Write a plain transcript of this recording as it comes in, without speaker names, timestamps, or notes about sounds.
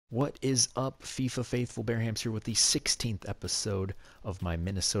What is up, FIFA faithful? Bearhamms here with the 16th episode of my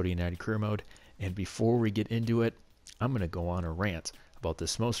Minnesota United career mode. And before we get into it, I'm going to go on a rant about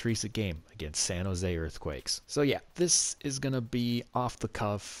this most recent game against San Jose Earthquakes. So yeah, this is going to be off the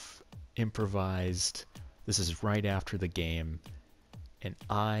cuff, improvised. This is right after the game, and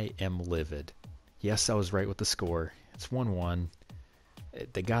I am livid. Yes, I was right with the score. It's 1-1.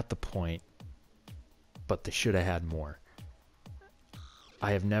 They got the point, but they should have had more.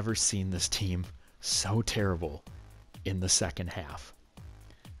 I have never seen this team so terrible in the second half.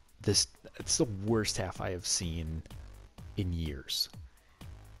 It's the worst half I have seen in years.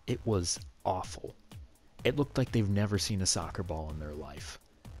 It was awful. It looked like they've never seen a soccer ball in their life.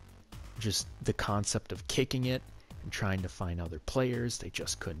 Just the concept of kicking it and trying to find other players, they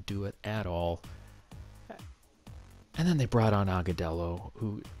just couldn't do it at all. And then they brought on Agudelo,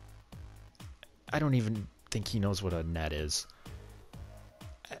 who I don't even think he knows what a net is.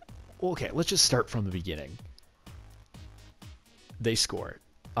 Okay, let's just start from the beginning. They score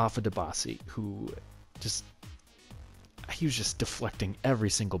off of Debasi, who he was just deflecting every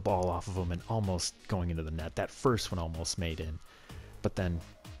single ball off of him and almost going into the net. That first one almost made in, but then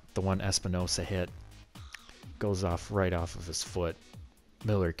the one Espinosa hit goes off right off of his foot.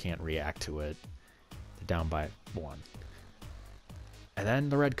 Miller can't react to it. They're down by 1. And then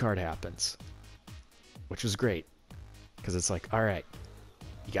the red card happens, which was great, because it's like, all right,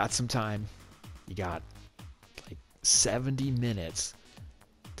 you got some time. You got like 70 minutes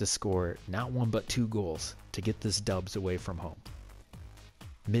to score not 1 but 2 goals to get this dubs away from home.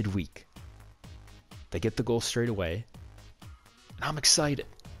 Midweek, they get the goal straight away, and I'm excited.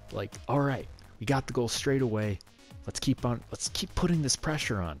 Like, all right, we got the goal straight away. Let's keep putting this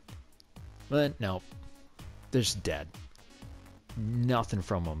pressure on. But no, they're just dead. Nothing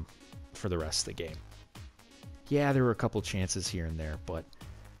from them for the rest of the game. Yeah, there were a couple chances here and there, but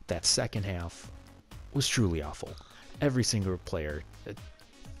that second half was truly awful. Every single player,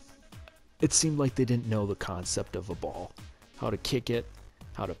 it seemed like they didn't know the concept of a ball. How to kick it,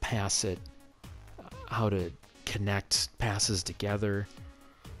 how to pass it, how to connect passes together.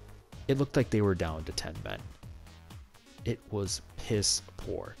 It looked like they were down to 10 men. It was piss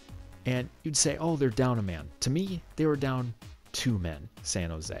poor. And you'd say, oh, they're down a man. To me, they were down 2 men,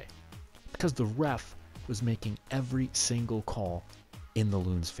 San Jose. Because the ref was making every single call in the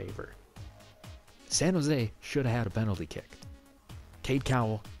Loons' favor. San Jose should have had a penalty kick. Cade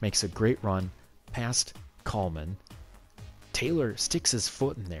Cowell makes a great run past Coleman. Taylor sticks his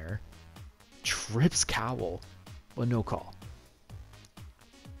foot in there, trips Cowell, but no call.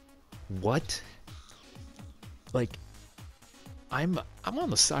 What? Like, I'm on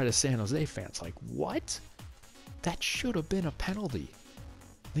the side of San Jose fans. Like, what? That should have been a penalty.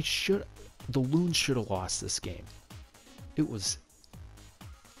 The Loons should have lost this game. It was,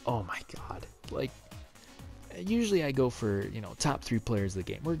 oh my god. Like, usually I go for, top 3 players of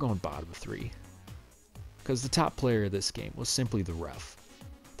the game. We're going bottom 3. Because the top player of this game was simply the ref.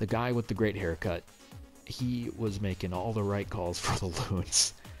 The guy with the great haircut. He was making all the right calls for the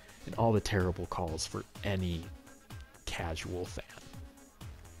Loons and all the terrible calls for any casual fan.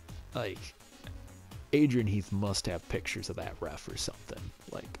 Like, Adrien Heath must have pictures of that ref or something.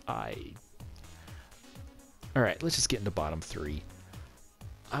 Alright, let's just get into bottom 3.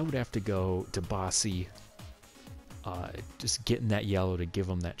 I would have to go to Bossy. Just getting that yellow to give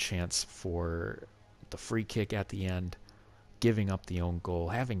him that chance for the free kick at the end. Giving up the own goal.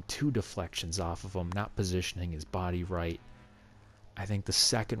 Having 2 deflections off of him. Not positioning his body right. I think the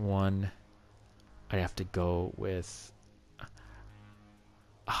second one, I'd have to go with...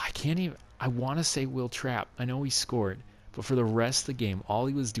 I want to say Will Trapp. I know he scored. But for the rest of the game, all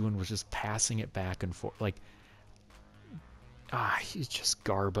he was doing was just passing it back and forth. He's just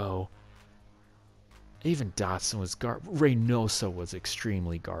Garbo. Even Dotson was Reynoso was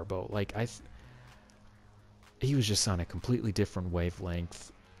extremely Garbo. He was just on a completely different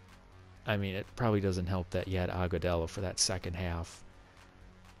wavelength. I mean, it probably doesn't help that you had Agudelo for that second half.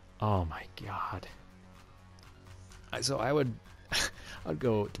 Oh my god. So I'd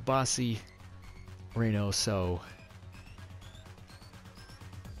go to Bossy, Reynoso.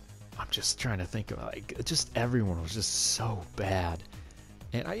 I'm just trying to think of, just everyone was just so bad.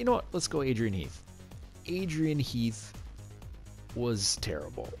 And you know what? Let's go Adrien Heath. Adrien Heath was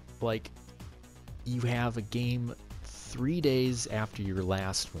terrible. You have a game 3 days after your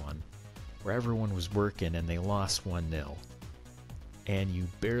last one where everyone was working and they lost 1-0. And you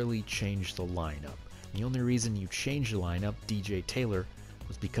barely changed the lineup. The only reason you changed the lineup, DJ Taylor,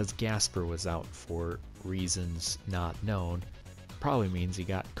 was because Gasper was out for reasons not known. Probably means he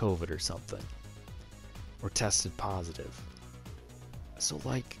got COVID or something. Or tested positive. So,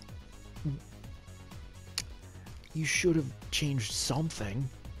 like, you should have changed something.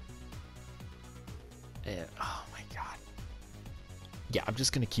 And, oh my god. Yeah, I'm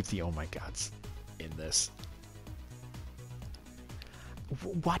just going to keep the oh my gods in this.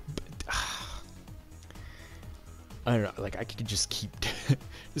 What? I don't know, like, I could just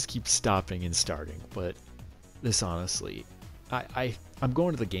keep stopping and starting, but this honestly, I'm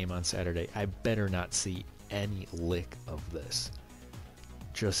going to the game on Saturday. I better not see any lick of this.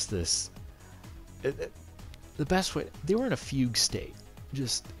 Just this. The best way, they were in a fugue state.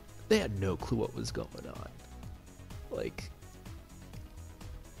 Just, they had no clue what was going on. Like,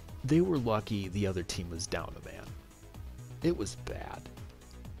 they were lucky the other team was down a man. It was bad.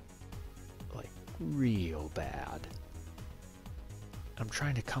 Like, real bad. I'm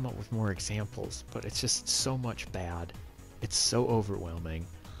trying to come up with more examples, but it's just so much bad. It's so overwhelming.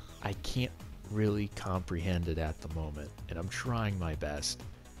 I can't really comprehend it at the moment, and I'm trying my best.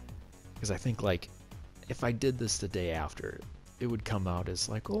 Because I think, like, if I did this the day after, it would come out as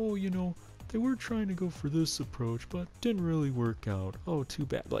like, oh, you know, they were trying to go for this approach, but didn't really work out. Oh, too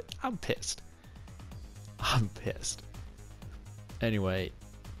bad. Like, I'm pissed. I'm pissed. Anyway,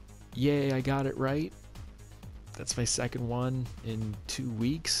 yay, I got it right. That's my second one in 2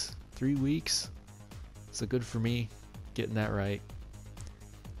 weeks, 3 weeks. So good for me getting that right.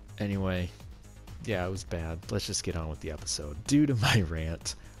 Anyway, yeah, it was bad. Let's just get on with the episode. Due to my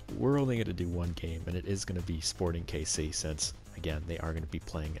rant, we're only going to do one game, and it is going to be Sporting KC, since, again, they are going to be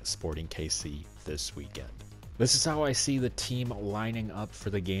playing at Sporting KC this weekend. This is how I see the team lining up for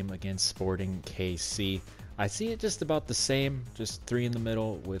the game against Sporting KC. I see it just about the same, just three in the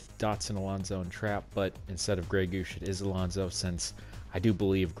middle with Dotson, Alonso, and Trapp, but instead of Gregush, it is Alonso, since I do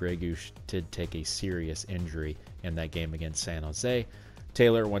believe Gregush did take a serious injury in that game against San Jose.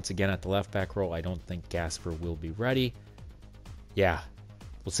 Taylor, once again, at the left back role. I don't think Gasper will be ready. Yeah,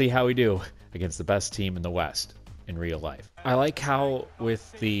 we'll see how we do against the best team in the West in real life. I like how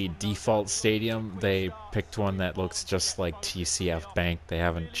with the default stadium, they picked one that looks just like TCF Bank. They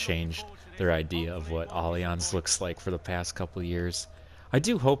haven't changed their idea of what Allianz looks like for the past couple of years. I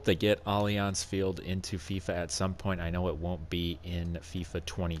do hope they get Allianz Field into FIFA at some point. I know it won't be in FIFA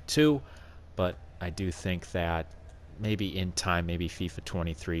 22, but I do think that maybe in time, maybe FIFA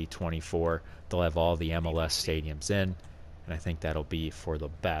 23, 24, they'll have all the MLS stadiums in, and I think that'll be for the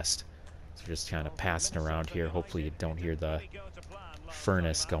best. So just kind of passing around here. Hopefully you don't hear the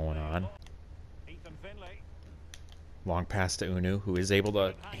furnace going on. Long pass to Hunou, who is able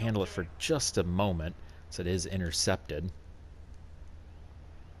to handle it for just a moment, so it is intercepted.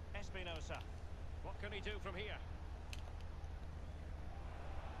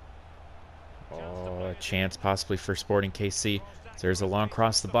 Oh, a chance possibly for Sporting KC. There's a long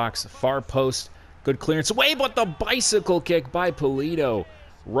cross the box, far post, good clearance away, but the bicycle kick by Polito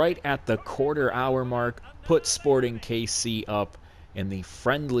right at the quarter-hour mark put Sporting KC up in the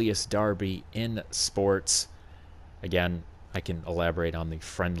friendliest derby in sports. Again, I can elaborate on the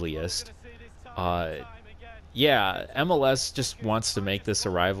friendliest. Yeah, MLS just wants to make this a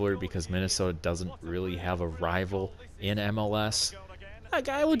rivalry because Minnesota doesn't really have a rival in MLS. Like,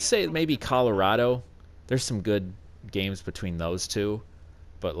 I would say maybe Colorado. There's some good games between those two,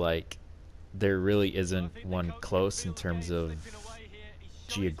 but like there really isn't one close in terms of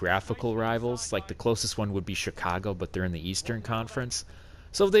geographical rivals. Like the closest one would be Chicago, but they're in the Eastern Conference.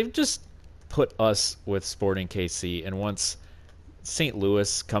 So they've just put us with Sporting KC, and once St.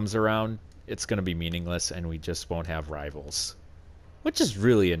 Louis comes around, it's going to be meaningless and we just won't have rivals, which is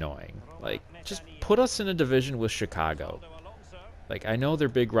really annoying. Like, just put us in a division with Chicago. Like, I know they're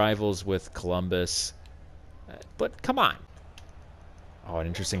big rivals with Columbus, but come on. Oh, an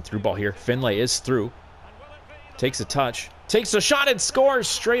interesting through ball here. Finlay is through. Takes a touch. Takes a shot and scores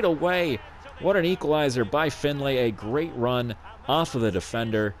straight away. What an equalizer by Finlay. A great run off of the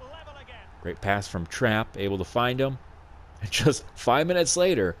defender. Great pass from Trapp. Able to find him. And just 5 minutes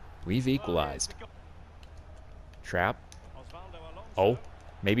later, we've equalized. Trapp. Oh,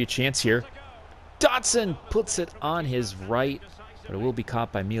 maybe a chance here. Dotson puts it on his right, but it will be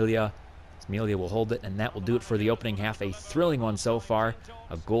caught by Melia. Melia will hold it, and that will do it for the opening half. A thrilling one so far.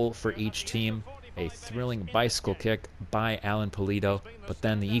 A goal for each team. A thrilling bicycle kick by Alan Polito, but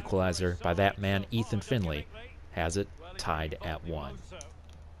then the equalizer by that man, Ethan Finlay, has it tied at 1.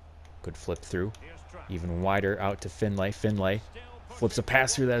 Good flip through. Even wider out to Finlay. Finlay flips a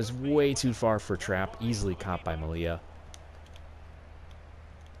pass through that is way too far for Trapp. Easily caught by Melia.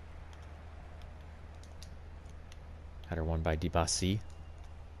 Header won by Dibasi.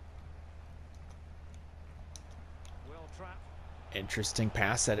 Interesting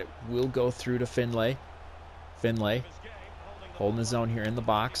pass that it will go through to Finlay. Finlay Holding his own here in the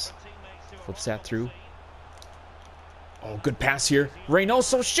box. Flips that through. Oh, good pass here.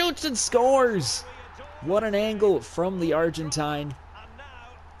 Reynoso shoots and scores. What an angle from the Argentine.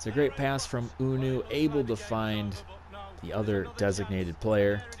 It's a great pass from Hunou, able to find the other designated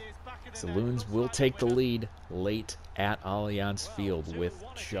player. The Loons will take the lead late at Allianz Field with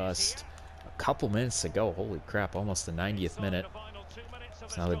just a couple minutes to go. Holy crap, almost the 90th minute.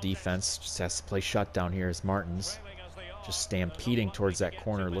 So now the defense just has to play shutdown here as Martins just stampeding towards that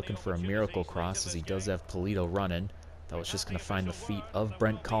corner, looking for a miracle cross as he does have Polito running. That was just going to find the feet of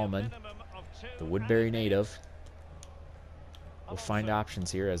Brent Kallman, the Woodbury native. We'll find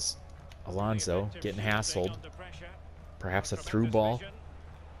options here as Alonso getting hassled. Perhaps a through ball.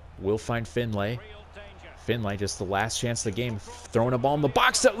 Will find Finlay. Finlay, just the last chance of the game, throwing a ball in the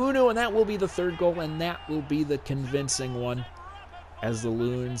box to Hunou, and that will be the third goal, and that will be the convincing one as the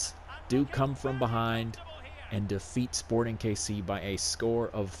Loons do come from behind and defeat Sporting KC by a score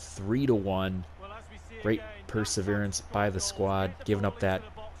of 3-1. Great perseverance by the squad, giving up that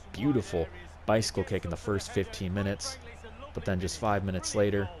beautiful bicycle kick in the first 15 minutes. But then just 5 minutes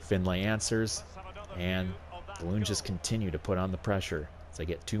later, Finlay answers, and the Loons just continue to put on the pressure. As they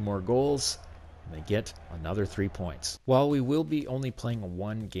get 2 more goals, and they get another 3 points. While we will be only playing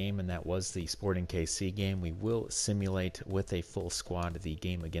one game, and that was the Sporting KC game, we will simulate with a full squad the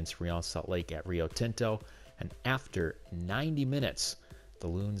game against Real Salt Lake at Rio Tinto. And after 90 minutes, the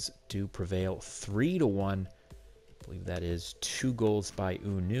Loons do prevail 3-1. I believe that is 2 goals by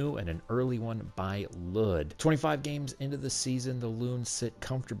Hunou and an early one by Lud. 25 games into the season, the Loons sit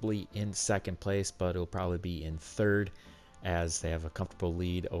comfortably in second place, but it'll probably be in third as they have a comfortable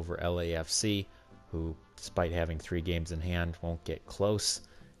lead over LAFC, who, despite having 3 games in hand, won't get close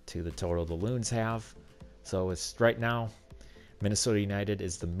to the total the Loons have. So it's right now, Minnesota United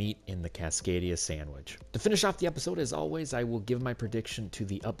is the meat in the Cascadia sandwich. To finish off the episode, as always, I will give my prediction to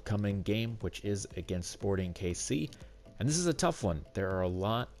the upcoming game, which is against Sporting KC. And this is a tough one. There are a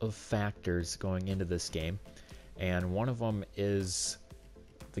lot of factors going into this game, and one of them is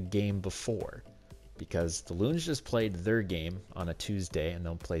the game before, because the Loons just played their game on a Tuesday and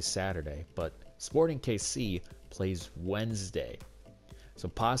they'll play Saturday, but Sporting KC plays Wednesday. So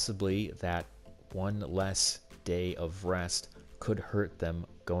possibly that one less day of rest could hurt them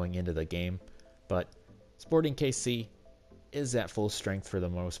going into the game, but Sporting KC is at full strength for the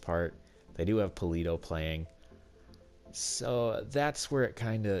most part. They do have Polito playing, so that's where it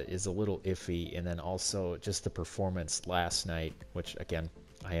kind of is a little iffy. And then also just the performance last night, which again,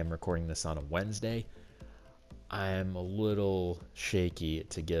 I am recording this on a Wednesday. I'm a little shaky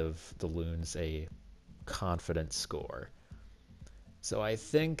to give the Loons a confident score. So I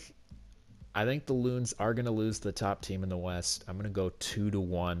think the Loons are going to lose the top team in the West. I'm going to go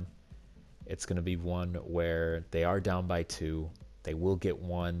 2-1. It's going to be one where they are down by 2. They will get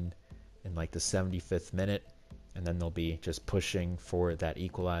one in like the 75th minute, and then they'll be just pushing for that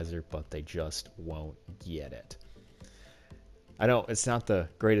equalizer, but they just won't get it. I know it's not the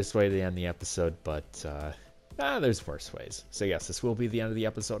greatest way to end the episode, but there's worse ways. So yes, this will be the end of the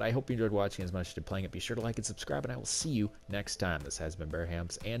episode. I hope you enjoyed watching as much as you did playing it. Be sure to like and subscribe, and I will see you next time. This has been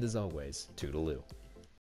Bearhamms, and as always, toodaloo.